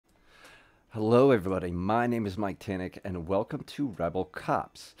Hello, everybody. My name is Mike Tannick, and welcome to Rebel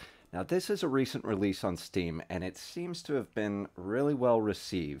Cops. Now, this is a recent release on Steam, and it seems to have been really well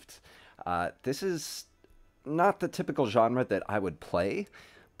received. This is not the typical genre that I would play,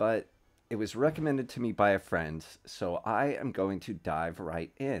 but it was recommended to me by a friend, so I am going to dive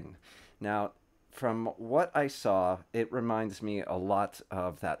right in. Now, from what I saw, it reminds me a lot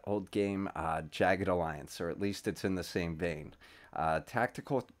of that old game, Jagged Alliance, or at least it's in the same vein.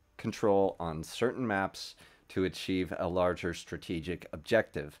 Tactical control on certain maps to achieve a larger strategic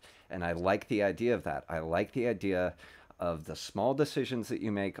objective. And I like the idea of that. I like the idea of the small decisions that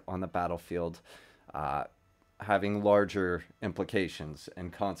you make on the battlefield having larger implications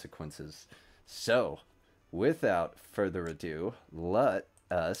and consequences. So, without further ado, let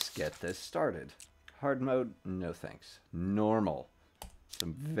us get this started. Hard mode, no thanks. Normal.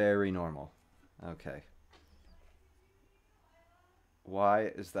 Some very normal. Okay. Why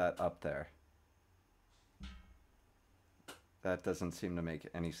is that up there? That doesn't seem to make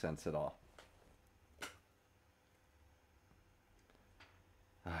any sense at all.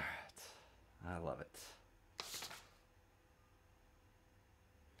 Alright. I love it.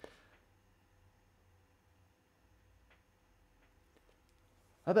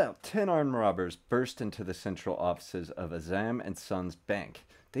 About 10 armed robbers burst into the central offices of Azam and Sons Bank.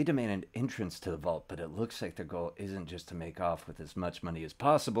 They demand an entrance to the vault, but it looks like their goal isn't just to make off with as much money as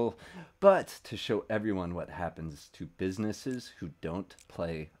possible, but to show everyone what happens to businesses who don't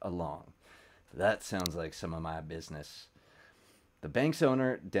play along. That sounds like some of my business. The bank's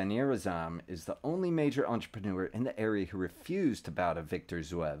owner, Danir Azam, is the only major entrepreneur in the area who refused to bow to Victor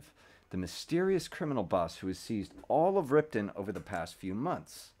Zuev, the mysterious criminal boss who has seized all of Ripton over the past few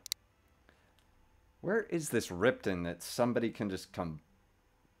months. Where is this Ripton that somebody can just come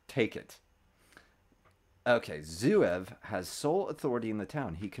take it? Okay, Zuev has sole authority in the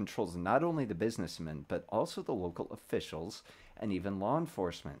town. He controls not only the businessmen, but also the local officials and even law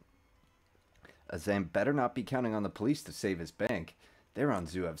enforcement. Azam better not be counting on the police to save his bank. They're on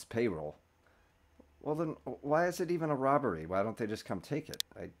Zuev's payroll. Well then, why is it even a robbery? Why don't they just come take it?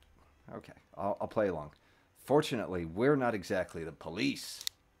 Okay, I'll play along. Fortunately, we're not exactly the police.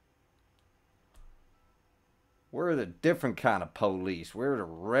 We're the different kind of police. We're the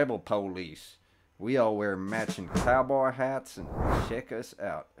rebel police. We all wear matching cowboy hats and check us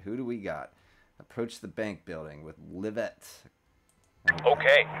out. Who do we got? Approach the bank building with Livette.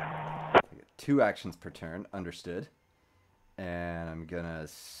 Okay. I get 2 actions per turn. Understood. And I'm gonna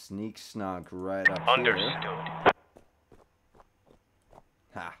sneak snog right up Understood. here.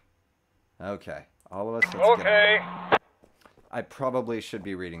 Ha. Okay. All of us, let's Okay. get on. I probably should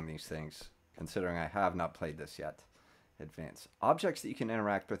be reading these things, considering I have not played this yet. Advance. Objects that you can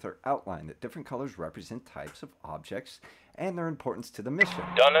interact with are outlined. That different colors represent types of objects and their importance to the mission.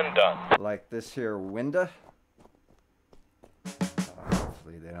 Done and done. Like this here window.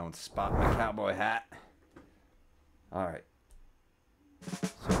 Hopefully they don't spot my cowboy hat. Alright.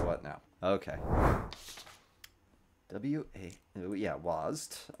 So what now? Okay. Yeah,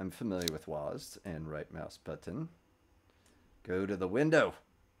 WASD. I'm familiar with WASD and right mouse button. Go to the window.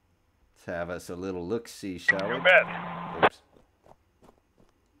 Let's have us a little look-see, shall we? You bet. Oops.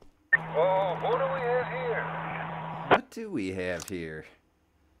 Oh, what do we have here? What do we have here?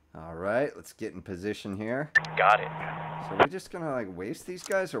 Alright, let's get in position here. Got it. So we're just gonna, like, waste these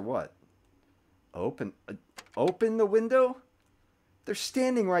guys or what? Open the window? They're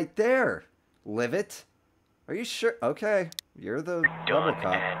standing right there. Livet. Are you sure? Okay, you're the rebel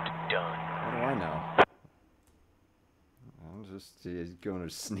cop. And done. What do I know? I'm just going to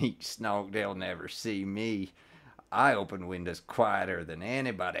sneak snog. They'll never see me. I open windows quieter than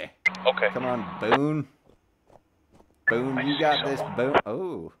anybody. Okay. Come on, Boone. Boone, I you see got this, someone. Boone.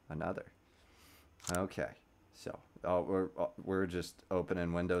 Oh, another. Okay, so we're just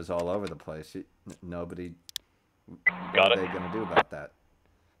opening windows all over the place. Nobody. Got What it. are they gonna do about that?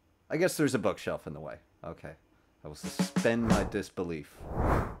 I guess there's a bookshelf in the way. Okay. I will suspend my disbelief.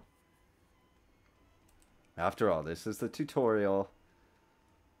 After all, this is the tutorial.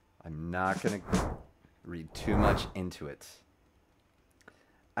 I'm not going to read too much into it.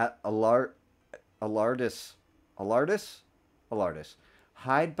 At Alardis.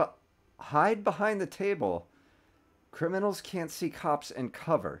 Hide behind the table. Criminals can't see cops and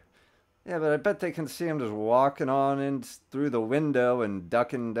cover. Yeah, but I bet they can see him just walking on in through the window and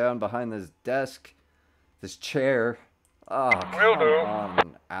ducking down behind this desk. This chair. Oh, Will come do.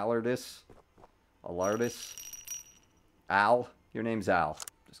 on, Alardis. Al. Your name's Al.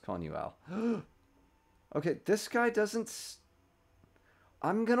 Just calling you Al. Okay, this guy doesn't...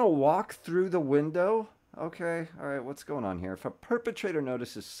 I'm gonna walk through the window Okay, alright, what's going on here? If a perpetrator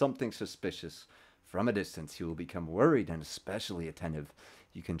notices something suspicious from a distance, he will become worried and especially attentive.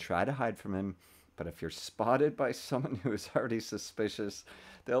 You can try to hide from him, but if you're spotted by someone who is already suspicious,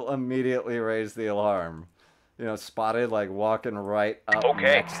 they'll immediately raise the alarm. You know, spotted like walking right up Okay.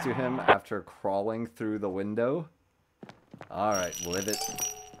 next to him after crawling through the window. Alright, live it.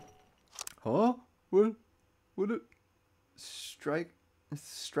 Huh? What it?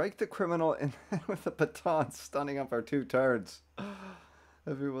 Strike the criminal in with a baton, stunning up our two turds.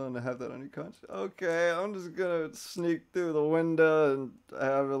 Everyone to have that on your conscience. Okay, I'm just gonna sneak through the window and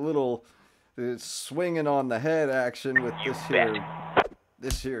have a little swinging on the head action with You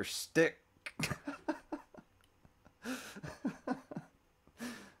this here stick.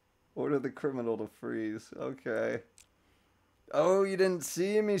 Order the criminal to freeze. Okay. Oh, you didn't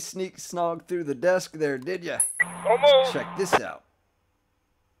see me sneak snog through the desk there, did ya? Don't move. Check this out.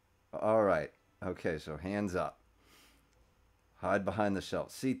 All right. Okay, so hands up. Hide behind the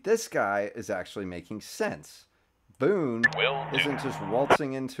shelf. See, this guy is actually making sense. Boone Will do. isn't just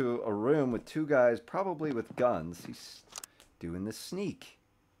waltzing into a room with two guys, probably with guns. He's doing the sneak.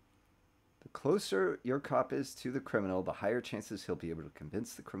 The closer your cop is to the criminal, the higher chances he'll be able to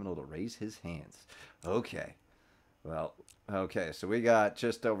convince the criminal to raise his hands. Okay. Well, okay, so we got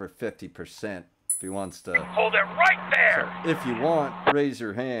just over 50% if he wants to. Hold it right there. So if you want, raise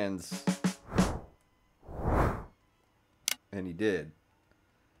your hands. And he did.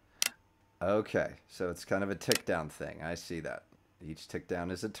 Okay, so it's kind of a tick down thing. I see that. Each tick down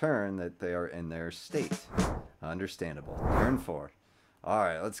is a turn that they are in their state. Understandable. Turn 4.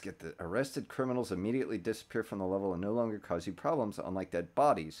 Alright, let's get the arrested criminals immediately disappear from the level and no longer cause you problems, unlike dead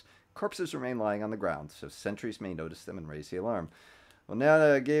bodies. Corpses remain lying on the ground, so sentries may notice them and raise the alarm. Well, now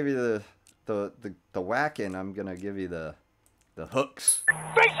that I gave you the whacking, I'm gonna give you the hooks.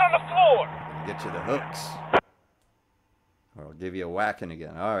 Face on the floor. I'm gonna get you the hooks. Or I'll give you a whacking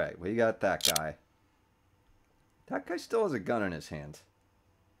again. Alright, we got that guy. That guy still has a gun in his hand.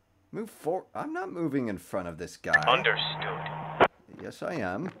 Move forward. I'm not moving in front of this guy. Understood. Yes, I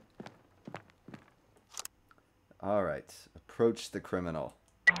am. Alright, approach the criminal.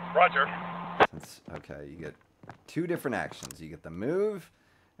 Roger. Okay, you get 2 different actions. You get the move,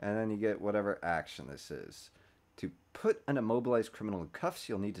 and then you get whatever action this is. To put an immobilized criminal in cuffs,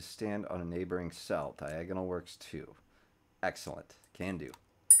 you'll need to stand on a neighboring cell. Diagonal works too. Excellent. Can do.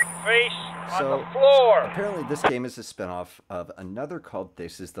 Face on the floor. Apparently this game is a spinoff of another called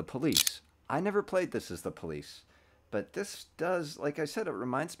This Is the Police. I never played This Is the Police, but this does, like I said, it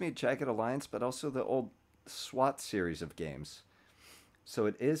reminds me of Jagged Alliance, but also the old SWAT series of games. So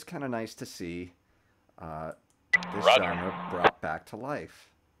it is kind of nice to see this genre brought back to life.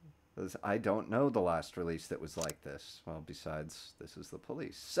 Because I don't know the last release that was like this. Well, besides This Is the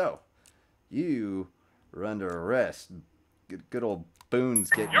Police. So, you are under arrest. Good old Boone's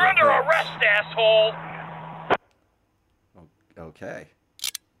getting You're under arrest, asshole. Okay.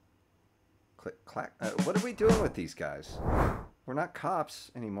 Click, clack. What are we doing with these guys? We're not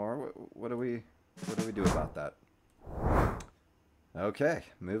cops anymore. What do we do about that? Okay,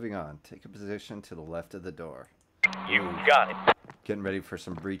 moving on. Take a position to the left of the door. You got it. Getting ready for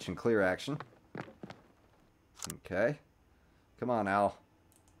some breach and clear action. Okay. Come on, Al.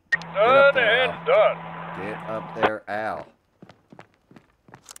 Done and done. Get up there, Al.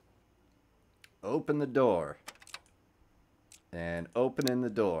 Open the door. And opening the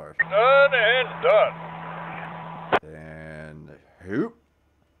door. Done and done. And hoop.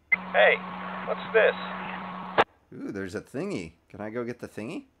 Hey, what's this? Ooh, there's a thingy. Can I go get the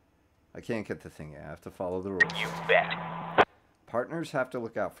thingy? I can't get the thingy. I have to follow the rules. You bet. Partners have to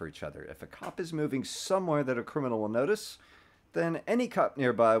look out for each other. If a cop is moving somewhere that a criminal will notice, then any cop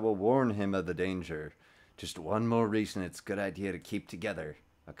nearby will warn him of the danger. Just one more reason it's a good idea to keep together.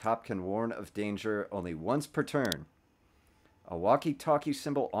 A cop can warn of danger only once per turn. A walkie-talkie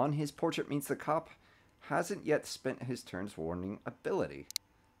symbol on his portrait means the cop hasn't yet spent his turn's warning ability.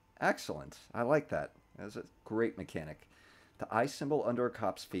 Excellent. I like that. That's a great mechanic. The eye symbol under a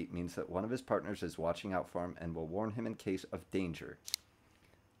cop's feet means that one of his partners is watching out for him and will warn him in case of danger.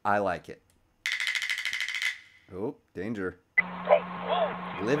 I like it. Oh, danger.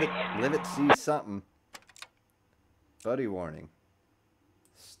 Live it, see something. Buddy warning.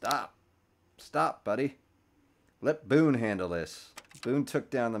 Stop. Stop, buddy. Let Boone handle this. Boone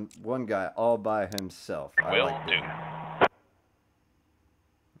took down the one guy all by himself. Will do.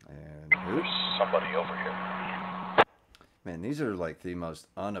 And There's somebody over here. man, these are like the most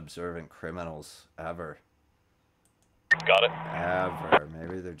unobservant criminals ever. Got it. Ever.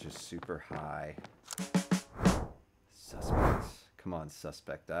 Maybe they're just super high. Suspects. Come on,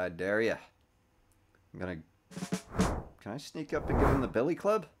 suspect. I dare ya. I'm gonna... Can I sneak up and give him the billy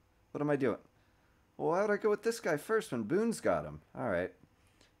club? What am I doing? Well, why would I go with this guy first when Boone's got him? Alright.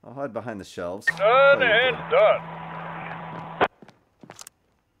 I'll hide behind the shelves. Done and done.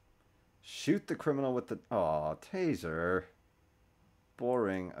 Shoot the criminal with the... Aw, taser.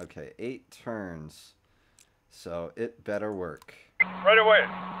 Boring. Okay, 8 turns. So it better work. Right away.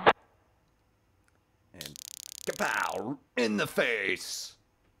 And kapow! In the face!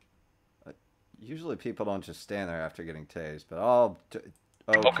 Usually people don't just stand there after getting tased, but I'll...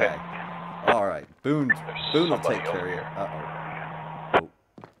 Okay. Alright, Boone will take care of you. Uh-oh.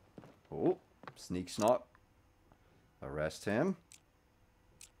 Oh, sneak snot. Arrest him.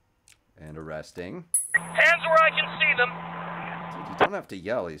 And arresting. Hands where I can see them. Dude, you don't have to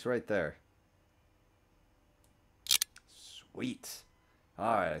yell. He's right there. Sweet.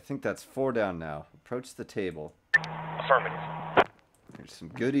 Alright, I think that's 4 down now. Approach the table. Affirmative. Here's some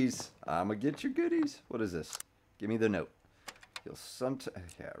goodies. I'm gonna get your goodies. What is this? Give me the note. You'll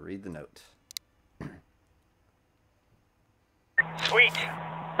yeah, read the note. Sweet.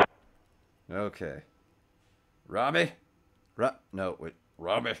 Okay. Robbie? No, wait.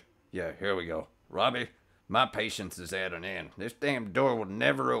 Robbie? Yeah, here we go. Robbie, my patience is at an end. This damn door will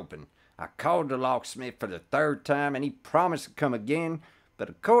never open. I called the locksmith for the 3rd time, and he promised to come again, but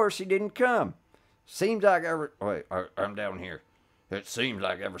of course he didn't come. Seems like Wait, I'm down here. It seems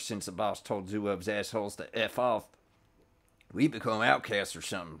like ever since the boss told Zuov's assholes to F off, we become outcasts or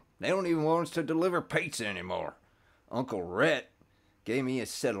something. They don't even want us to deliver pizza anymore. Uncle Rhett gave me a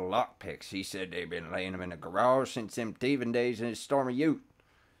set of lockpicks. He said they'd been laying them in the garage since them thieving days in his stormy ute.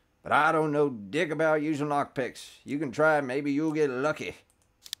 But I don't know dick about using lockpicks. You can try, maybe you'll get lucky.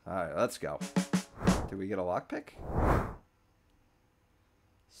 Alright, let's go. Did we get a lockpick?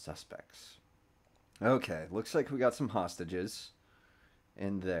 Suspects. Okay, looks like we got some hostages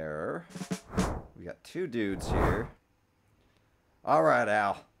in there. We got 2 dudes here. Alright,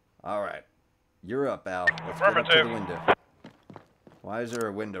 Al. Alright. You're up, Al. Let's get up to the window. Why is there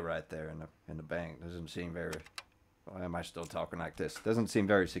a window right there in the bank? Doesn't seem very... Why am I still talking like this? Doesn't seem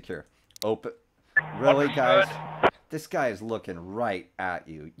very secure. Open. Really, guys? This guy is looking right at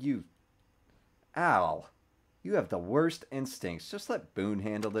you. Al. You have the worst instincts. Just let Boone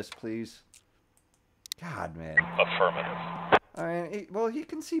handle this, please. God, man. Affirmative. Alright, well, he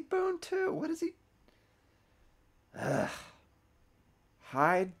can see Boone, too. What is he... Ugh.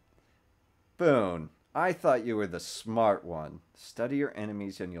 Hide. Boone. I thought you were the smart one. Study your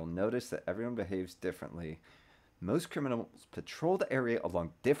enemies and you'll notice that everyone behaves differently. Most criminals patrol the area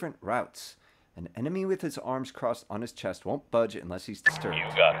along different routes. An enemy with his arms crossed on his chest won't budge unless he's disturbed. You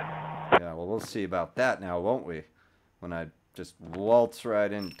got it. Yeah, well, we'll see about that now, won't we? When I just waltz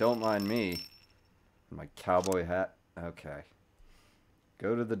right in. Don't mind me. My cowboy hat. Okay.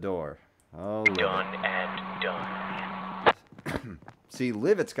 Go to the door. Oh, Done and done. See,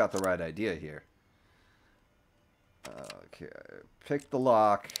 Livet's got the right idea here. Okay. Pick the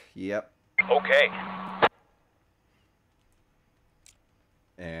lock. Yep. Okay.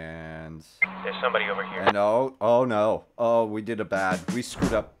 And... There's somebody over here. And oh no. Oh, we did a bad. We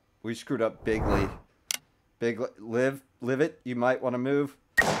screwed up. We screwed up bigly. Live it. You might want to move.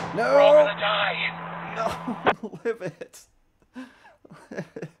 No! We're all gonna die. No, live it.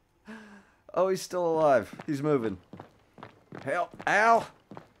 Oh, he's still alive. He's moving. Help, Al!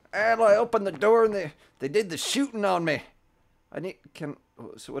 Al, I opened the door and they did the shooting on me.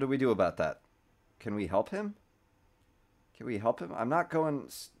 So what do we do about that? Can we help him? Can we help him? I'm not going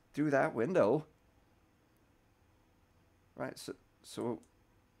through that window. Right, so...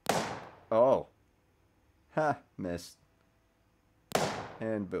 Oh. Ha, missed.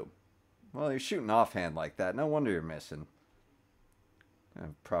 And boom. Well, you're shooting offhand like that. No wonder you're missing.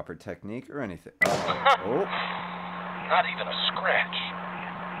 Proper technique or anything. Oh. Not even a scratch.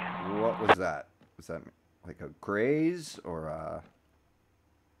 What was that? Was that like a graze or a...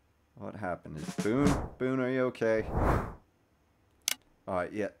 What happened? Is Boone, are you okay?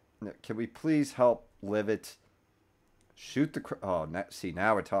 Alright, yeah. Can we please help Livet shoot the... Oh, see,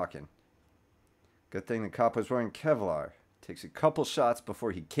 now we're talking. Good thing the cop was wearing Kevlar. Takes a couple shots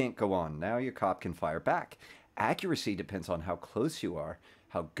before he can't go on. Now your cop can fire back. Accuracy depends on how close you are,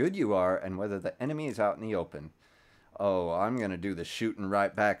 how good you are, and whether the enemy is out in the open. Oh, I'm going to do the shooting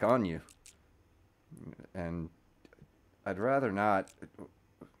right back on you. And I'd rather not...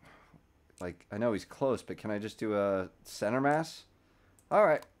 Like, I know he's close, but can I just do a center mass?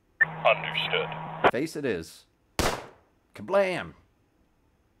 Alright. Understood. Face it is. Kablam!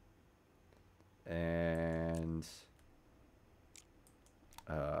 And...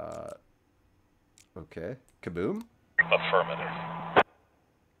 Okay. Kaboom? Affirmative.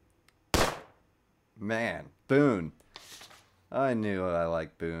 Man, Boone. I knew I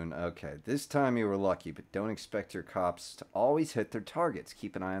liked Boone. Okay, this time you were lucky, but don't expect your cops to always hit their targets.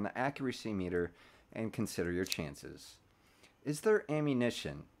 Keep an eye on the accuracy meter and consider your chances. Is there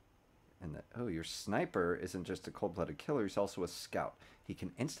ammunition? Oh, your sniper isn't just a cold-blooded killer, he's also a scout. He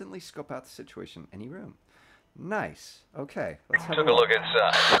can instantly scope out the situation in any room. Nice. Okay, let's have Took a look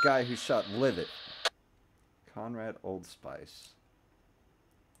inside. the guy who shot Livet. Conrad Old Spice.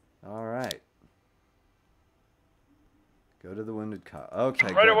 All right. Go to the wounded cop. Okay,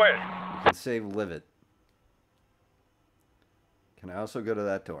 Right good. away. You can save Livet. Can I also go to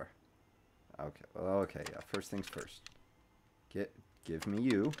that door? Okay. Okay. Yeah. First things first. Give me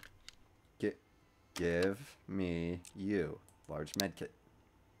you. Give me you. Large medkit.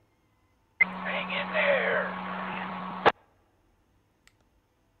 Hang in there.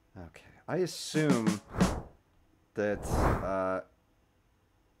 Okay. I assume that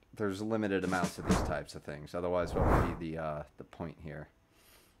there's limited amounts of these types of things. Otherwise, what would be the point here?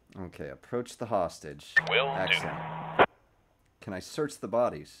 Okay. Approach the hostage. Will Excellent. Can I search the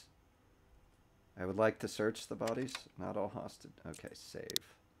bodies? I would like to search the bodies. Not all hostage. Okay,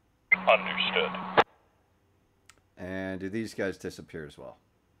 save. Understood. And do these guys disappear as well?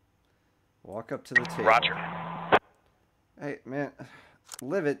 Walk up to the table. Roger. Hey, man.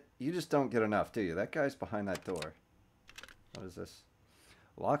 Livet, you just don't get enough, do you? That guy's behind that door. What is this?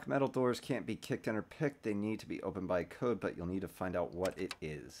 Lock metal doors can't be kicked in or picked. They need to be opened by code, but you'll need to find out what it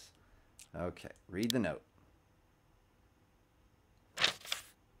is. Okay, read the note.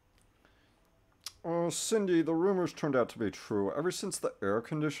 Cindy, the rumors turned out to be true. Ever since the air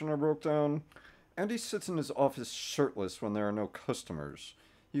conditioner broke down, Andy sits in his office shirtless when there are no customers.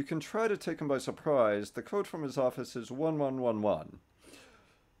 You can try to take him by surprise. The code from his office is 1111.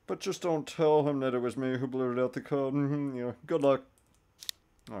 But just don't tell him that it was me who blurted out the code. Yeah, good luck.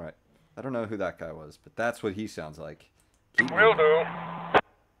 Alright. I don't know who that guy was, but that's what he sounds like. Will do.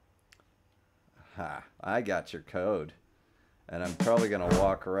 Ha, I got your code. And I'm probably going to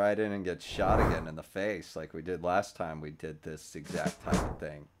walk right in and get shot again in the face like we did last time we did this exact type of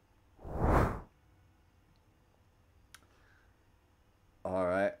thing.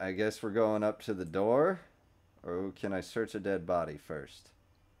 Alright, I guess we're going up to the door. Or can I search a dead body first?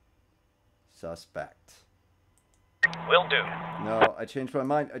 Suspect. Will do. No, I changed my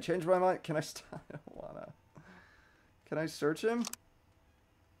mind. Can I stop? I don't wanna. Can I search him?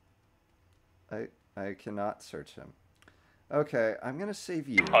 I cannot search him. Okay, I'm gonna save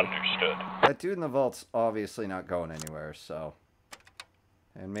you. Understood. That dude in the vault's obviously not going anywhere, so.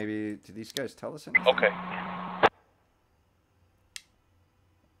 And maybe, do these guys tell us anything? Okay.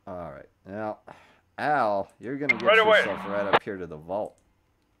 Alright, now, Al, you're gonna get Right away. yourself right up here to the vault.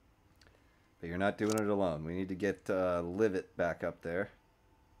 But you're not doing it alone. We need to get Livet back up there.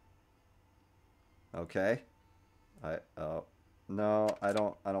 Okay. No, I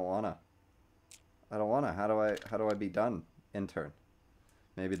don't wanna. I don't wanna. How do I be done? Intern.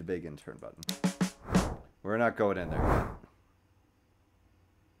 Maybe the big intern button. We're not going in there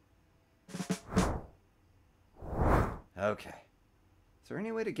yet. Okay. Is there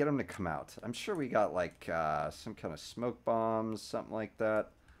any way to get him to come out? I'm sure we got like some kind of smoke bombs, something like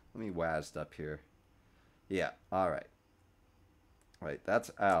that. Let me WASD up here. Yeah, alright. Wait, that's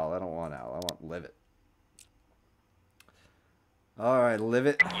Al. I don't want Al. I want Livet. Alright,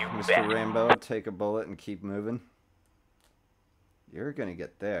 Livet. Mr. Rainbow, take a bullet and keep moving. You're gonna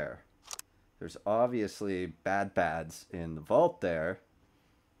get there. There's obviously bads in the vault there.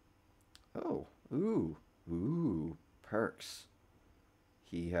 Oh, ooh, perks.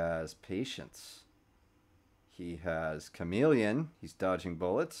 He has patience. He has chameleon. He's dodging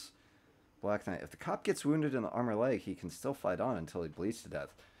bullets. Black Knight. If the cop gets wounded in the armor leg, he can still fight on until he bleeds to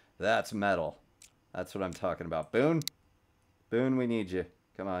death. That's metal. That's what I'm talking about. Boone? Boone, we need you.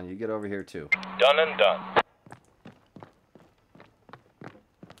 Come on, you get over here too. Done and done.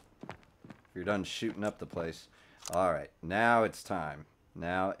 You're done shooting up the place. Alright, now it's time.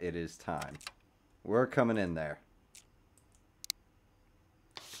 Now it is time. We're coming in there.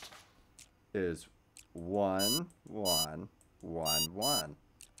 Is 1111.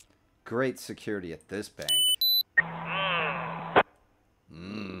 Great security at this bank.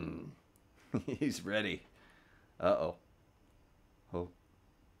 He's ready. Uh-oh. Oh.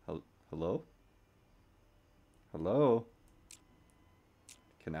 Hello? Hello?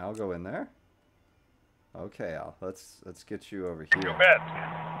 Can Al go in there? Okay, Al. Let's get you over here. You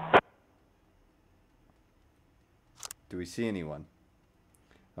bet. Do we see anyone?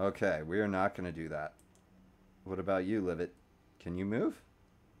 Okay, we are not going to do that. What about you, Livet? Can you move?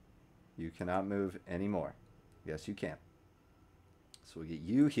 You cannot move anymore. Yes, you can. So we get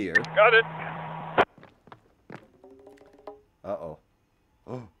you here. Got it. Uh-oh.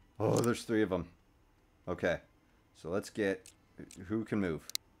 Oh, oh, there's 3 of them. Okay. So let's get... Who can move?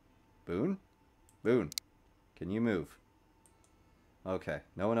 Boone? Boone. Can you move? Okay.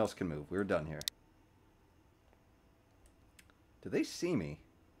 No one else can move. We're done here. Do they see me?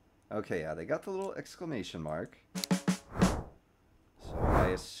 Okay, yeah. They got the little exclamation mark. So I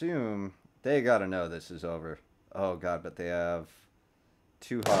assume they gotta know this is over. Oh, God, but they have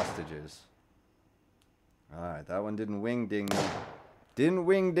 2 hostages. Alright, that one didn't wing ding me. Didn't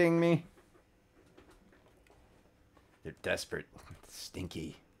wing ding me. They're desperate.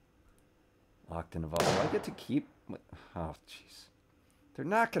 Stinky. Locked in a vault. Do I get to keep... Oh, jeez. They're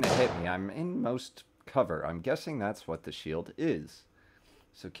not going to hit me. I'm in most cover. I'm guessing that's what the shield is.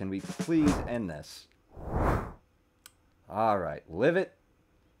 So can we please end this? Alright, live it.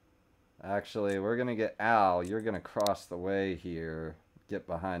 Actually, we're going to get Al. You're going to cross the way here. Get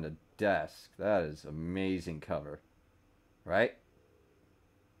behind a desk. That is amazing cover. Right?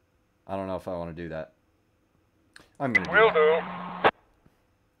 I don't know if I want to do that. I'm going to do Will that.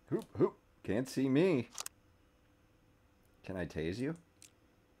 do. Hoop, hoop. Can't see me. Can I tase you?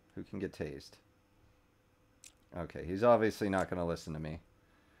 Who can get tased? Okay, he's obviously not going to listen to me.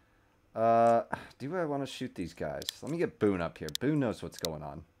 Do I want to shoot these guys? Let me get Boone up here. Boone knows what's going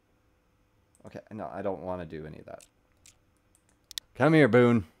on. Okay, no, I don't want to do any of that. Come here,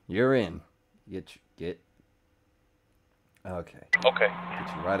 Boone. You're in. Get. Okay. Okay.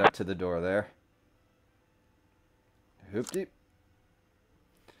 Get you right up to the door there. Hoop-deep.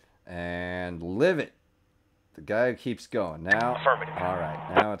 And live it. The guy keeps going. Now. Affirmative.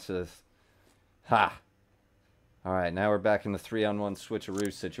 Alright, now it's a... Ha! Alright, now we're back in the 3-on-1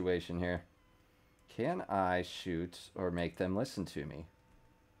 switcheroo situation here. Can I shoot or make them listen to me?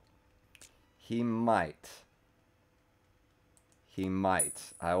 He might. He might.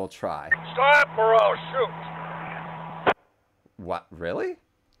 I will try. Stop or I'll shoot. What? Really?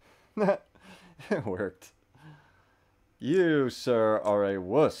 It worked. You, sir, are a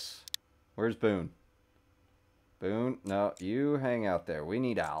wuss. Where's Boone? Boone? No, you hang out there. We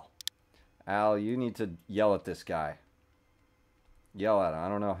need Al. Al, you need to yell at this guy. Yell at him. I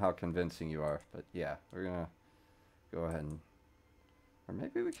don't know how convincing you are, but yeah, we're gonna go ahead and... Or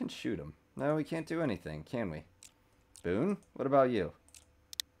maybe we can shoot him. No, we can't do anything, can we? Boone? What about you?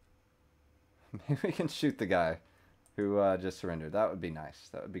 Maybe we can shoot the guy who just surrendered. That would be nice.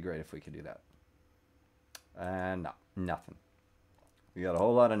 That would be great if we could do that. And no, nothing. We got a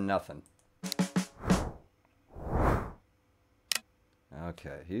whole lot of nothing.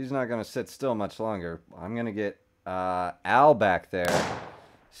 Okay, he's not going to sit still much longer. I'm going to get Al back there,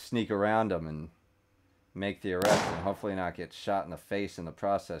 sneak around him, and make the arrest, and hopefully not get shot in the face in the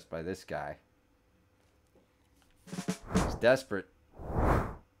process by this guy. He's desperate.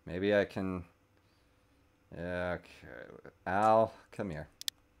 Maybe I can... Yeah, okay. Al, come here.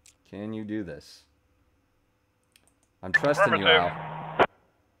 Can you do this? I'm trusting you, Al.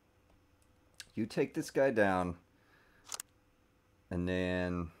 You take this guy down. And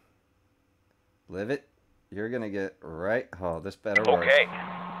then... Live it. You're going to get right... Oh, this better work. Okay.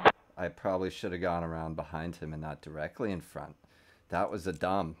 I probably should have gone around behind him and not directly in front. That was a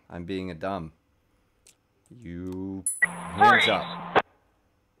dumb. I'm being a dumb. You... Hands up.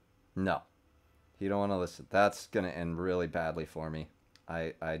 No. You don't want to listen. That's going to end really badly for me.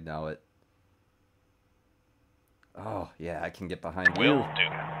 I know it. Oh, yeah, I can get behind you. Will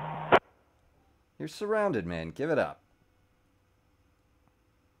do. You're surrounded, man. Give it up.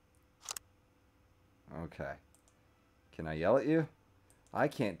 Okay. Can I yell at you? I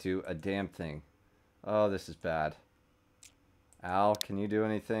can't do a damn thing. Oh, this is bad. Al, can you do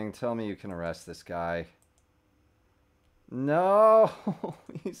anything? Tell me you can arrest this guy. No!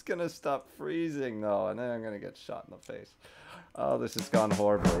 He's gonna stop freezing, though, and then I'm gonna get shot in the face. Oh, this has gone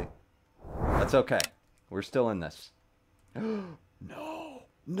horribly. That's okay. We're still in this. No!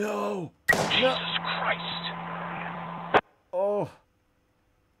 No! Jesus Christ. Oh!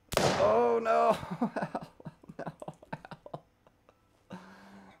 Oh, no!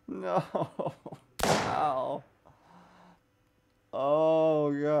 No! No! Ow!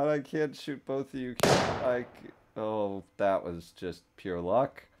 Oh, God, I can't shoot both of you. Oh, that was just pure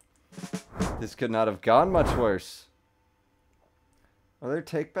luck. This could not have gone much worse. Are there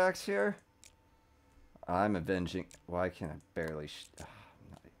takebacks here? I'm avenging... Why can't I barely...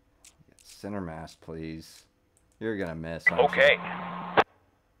 Center mass, please. You're gonna miss. Okay.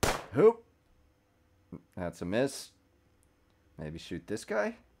 Hoop. That's a miss. Maybe shoot this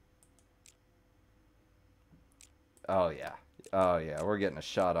guy? Oh, yeah. Oh, yeah. We're getting a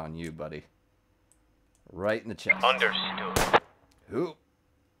shot on you, buddy. Right in the chest. Understood. Hoop.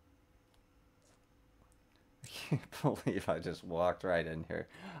 can't believe I just walked right in here.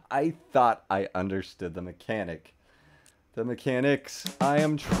 I thought I understood the mechanic. The mechanics. I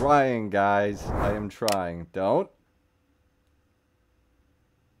am trying, guys. I am trying. Don't.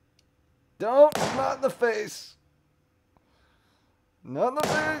 Don't. Not in the face. Not in the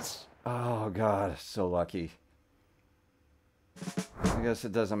face. Oh, God. So lucky. I guess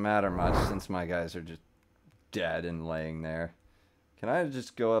it doesn't matter much since my guys are just dead and laying there. Can I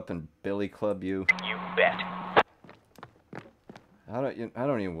just go up and billy club you? You bet. I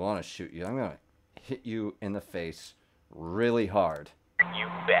don't even want to shoot you. I'm gonna hit you in the face really hard. You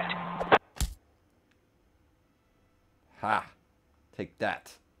bet. Ha! Take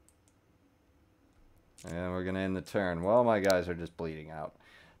that. And we're gonna end the turn. Well, my guys are just bleeding out.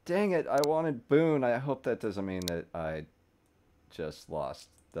 Dang it! I wanted Boone. I hope that doesn't mean that I just lost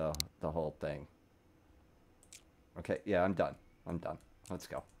the whole thing. Okay, yeah, I'm done. I'm done. Let's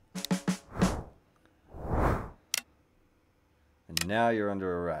go. And now you're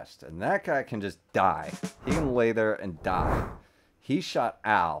under arrest. And that guy can just die. He can lay there and die. He shot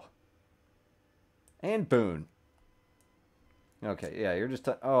Al. And Boone. Okay, yeah, you're just...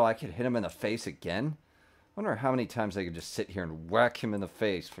 Oh, I could hit him in the face again? I wonder how many times I could just sit here and whack him in the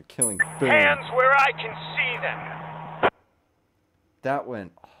face for killing Boone. Hands where I can see them. That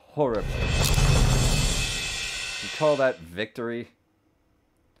went horribly. You call that victory?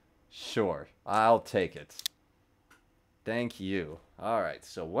 Sure, I'll take it. Thank you. Alright,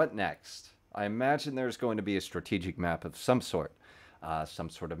 so what next? I imagine there's going to be a strategic map of some sort. Some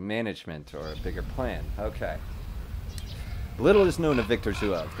sort of management or a bigger plan. Okay. Little is known of Viktor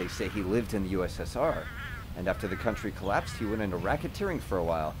Zhuev. They say he lived in the USSR. And after the country collapsed, he went into racketeering for a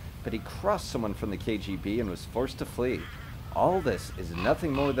while. But he crossed someone from the KGB and was forced to flee. All this is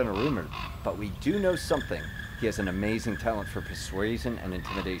nothing more than a rumor. But we do know something. He has an amazing talent for persuasion and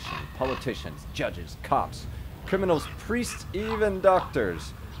intimidation. Politicians, judges, cops, criminals, priests, even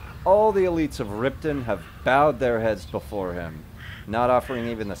doctors. All the elites of Ripton have bowed their heads before him, not offering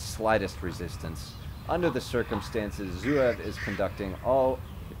even the slightest resistance. Under the circumstances, Zhuev is conducting all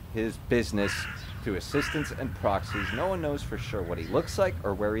his business through assistants and proxies. No one knows for sure what he looks like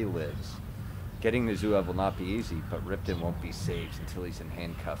or where he lives. Getting to Zhuev will not be easy, but Ripton won't be saved until he's in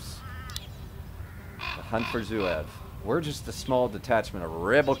handcuffs. The hunt for Zhuev. We're just a small detachment of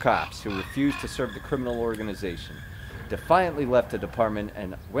rebel cops who refused to serve the criminal organization. Defiantly left the department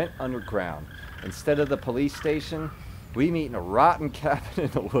and went underground. Instead of the police station, we meet in a rotten cabin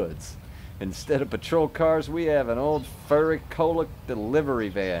in the woods. Instead of patrol cars, we have an old furry colic delivery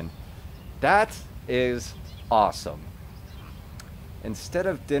van. That is awesome. Instead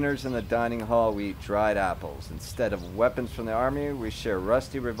of dinners in the dining hall, we eat dried apples. Instead of weapons from the army, we share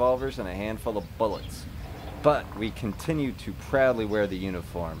rusty revolvers and a handful of bullets. But we continue to proudly wear the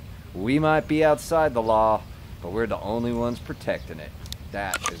uniform. We might be outside the law, but we're the only ones protecting it.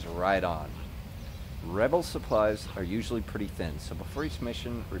 That is right on. Rebel supplies are usually pretty thin, so before each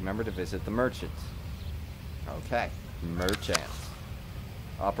mission, remember to visit the merchants. Okay, merchants.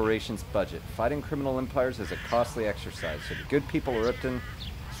 Operations budget. Fighting criminal empires is a costly exercise, so the good people of Ripton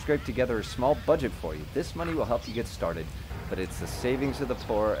scrape together a small budget for you. This money will help you get started, but it's the savings of the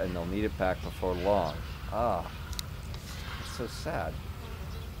poor, and they'll need it back before long. Ah, it's so sad.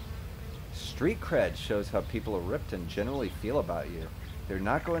 Street cred shows how people of Ripton generally feel about you. They're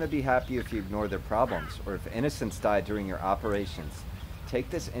not going to be happy if you ignore their problems, or if innocents die during your operations. Take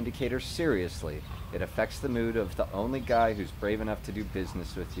this indicator seriously. It affects the mood of the only guy who's brave enough to do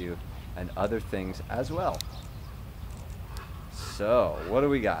business with you, and other things as well. So, what do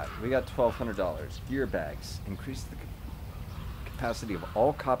we got? We got $1,200. Gear bags. Increase the capacity of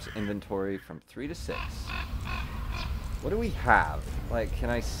all cops' inventory from 3 to 6. What do we have? Like, can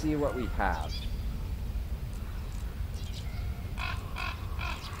I see what we have?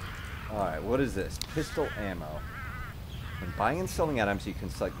 Alright, what is this? Pistol ammo. When buying and selling items, you can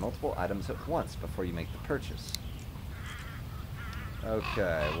select multiple items at once before you make the purchase.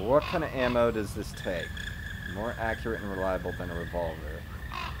 Okay, what kind of ammo does this take? More accurate and reliable than a revolver.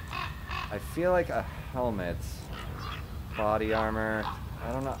 I feel like a helmet, body armor.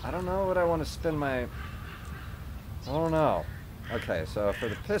 I don't know what I want to spend my... I don't know. Okay, so for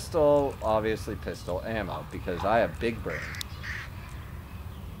the pistol, obviously pistol ammo, because I have big brain.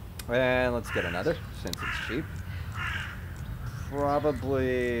 And let's get another, since it's cheap.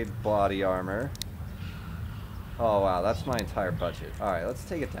 Probably body armor. Oh wow, that's my entire budget. Alright, let's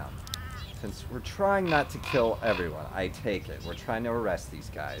take it down. Since we're trying not to kill everyone, I take it. We're trying to arrest these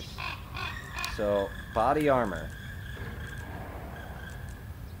guys. So, body armor.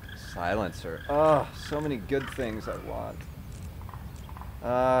 Silencer. Oh, so many good things I want.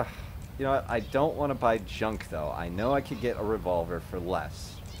 You know what? I don't want to buy junk, though. I know I could get a revolver for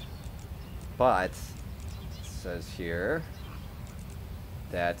less. But, it says here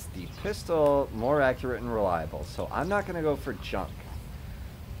that the pistol more accurate and reliable. So I'm not going to go for junk.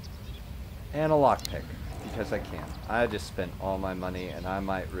 And a lockpick, because I can. I just spent all my money, and I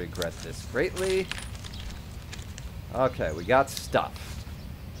might regret this greatly. Okay, we got stuff.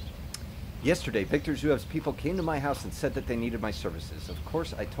 Yesterday, Victor Zuev's people came to my house and said that they needed my services. Of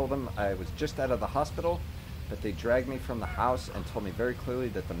course, I told them I was just out of the hospital, but they dragged me from the house and told me very clearly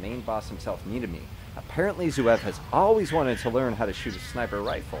that the main boss himself needed me. Apparently, Zuev has always wanted to learn how to shoot a sniper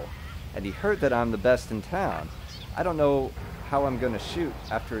rifle, and he heard that I'm the best in town. I don't know how I'm going to shoot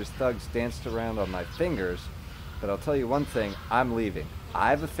after his thugs danced around on my fingers, but I'll tell you one thing, I'm leaving.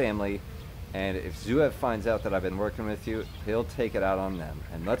 I have a family, and if Zuev finds out that I've been working with you, he'll take it out on them.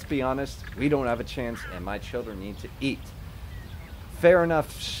 And let's be honest, we don't have a chance, and my children need to eat. Fair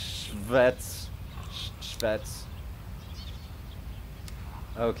enough, Shvets. Shvets.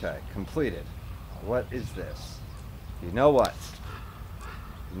 Okay, completed. What is this? You know what?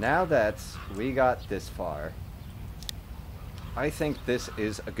 Now that we got this far, I think this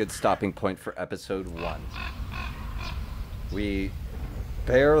is a good stopping point for episode 1. We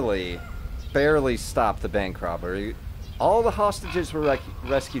barely stopped the bank robbery. All the hostages were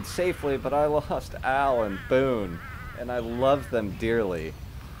rescued safely, but I lost Al and Boone, and I love them dearly.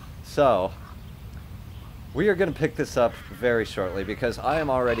 So, we are going to pick this up very shortly because I am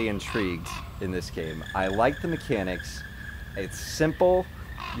already intrigued in this game. I like the mechanics. It's simple,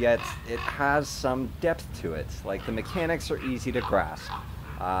 yet it has some depth to it. Like, the mechanics are easy to grasp.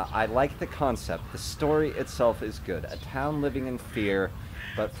 I like the concept. The story itself is good. A town living in fear,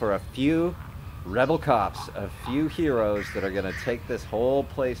 but for a few rebel cops, a few heroes that are going to take this whole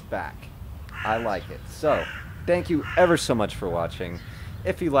place back. I like it. So, thank you ever so much for watching.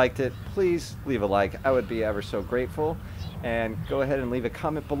 If you liked it, please leave a like. I would be ever so grateful. And go ahead and leave a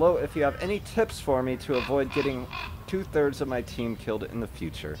comment below if you have any tips for me to avoid getting 2/3 of my team killed in the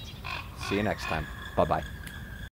future. See you next time. Bye-bye.